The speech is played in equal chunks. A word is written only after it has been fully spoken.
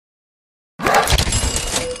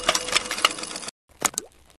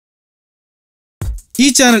ഈ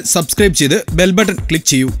channel subscribe ചെയ്ത് bell button click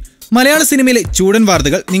ചെയ്യൂ. മലയാള സിനിമയിലെ ചൂടൻ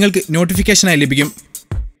വാർത്തകൾ നിങ്ങൾക്ക് നോട്ടിഫിക്കേഷനായി ലഭിക്കും.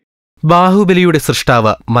 ബാഹുബലിയുടെ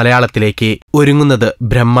സൃഷ്ടാവ് മലയാളത്തിലേക്ക് ഒരുങ്ങുന്നത്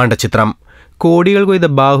ബ്രഹ്മാണ്ഡ ചിത്രം. കോടികൾ കൊയ്ത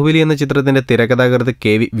ബാഹുബലി എന്ന ചിത്രത്തിന്റെ തിരക്കഥാകൃത്ത്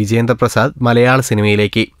കെ.വി. വിജയേന്ദ്ര പ്രസാദ് മലയാള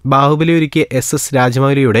സിനിമയിലേക്ക്. ബാഹുബലി ഒരുക്കിയ എസ്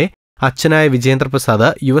രാജമൗലിയുടെ അച്ഛനായ വിജയേന്ദ്ര പ്രസാദ്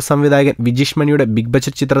യുവ സംവിധായകൻ വിജീഷ് മണിയുടെ ബിഗ്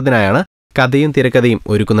ബജറ്റ് ചിത്രത്തിനായാണ് കഥയും തിരക്കഥയും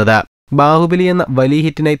ഒരുക്കുന്നത്. ബാഹുബലി എന്ന വലിയ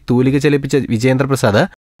ഹിറ്റിനായി തൂലിക ചലിപ്പിച്ച വിജയേന്ദ്ര പ്രസാദ്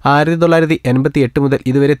 1988 മുതൽ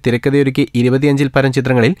ഇതുവരെ തിരക്കഥയൊരുക്കിയ 25-ൽ പരം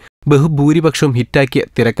ചിത്രങ്ങളിൽ ബഹുഭൂരിപക്ഷവും ഹിറ്റാക്കിയ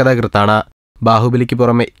തിരക്കഥാകൃത്താണ്. ബാഹുബലിക്ക്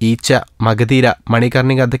പുറമെ ഈച്ച, Magadheera,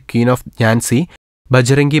 Manikarnika the Queen of Jhansi,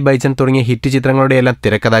 Bajrangi ബൈജൻ തുടങ്ങിയ ഹിറ്റ് ചിത്രങ്ങളുടെയെല്ലാം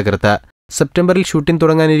തിരക്കഥാകൃത്ത്. സെപ്റ്റംബറിൽ ഷൂട്ടിംഗ്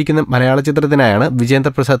തുടങ്ങാനിരിക്കുന്ന മലയാള ചിത്രത്തിനായാണ്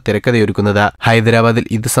വിജയേന്ദ്ര പ്രസാദ് തിരക്കഥയൊരുക്കുന്നത്. ഹൈദരാബാദിൽ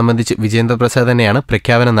ഇത് സംബന്ധിച്ച് വിജയേന്ദ്ര പ്രസാദ് തന്നെയാണ്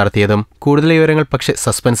പ്രഖ്യാപനം നടത്തിയതും. കൂടുതൽ വിവരങ്ങൾ പക്ഷേ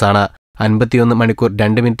സസ്പെൻസ് ആണ്. 51 മണിക്കൂർ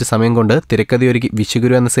 2 മിനിറ്റ് സമയം കൊണ്ട് തിരക്കഥയൊരുക്കി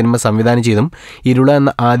വിശ്വഗുരു എന്ന സിനിമ സംവിധാനം ചെയ്തും ഇരുള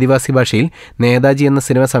എന്ന ആദിവാസി ഭാഷയിൽ നേതാജി എന്ന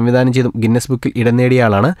സിനിമ സംവിധാനം ചെയ്തും ഗിന്നസ് ബുക്കിൽ ഇടം നേടിയ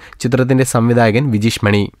ആളാണ് ചിത്രത്തിന്റെ സംവിധായകൻ വിജീഷ്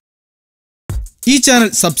മണി. ഈ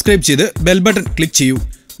ചാനൽ സബ്സ്ക്രൈബ് ചെയ്ത് ബെൽ ബട്ടൺ ക്ലിക്ക് ചെയ്യൂ.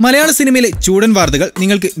 മലയാള സിനിമയിലെ ചൂടൻ വാർത്തകൾ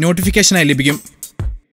നിങ്ങൾക്ക് നോട്ടിഫിക്കേഷനായി ലഭിക്കും.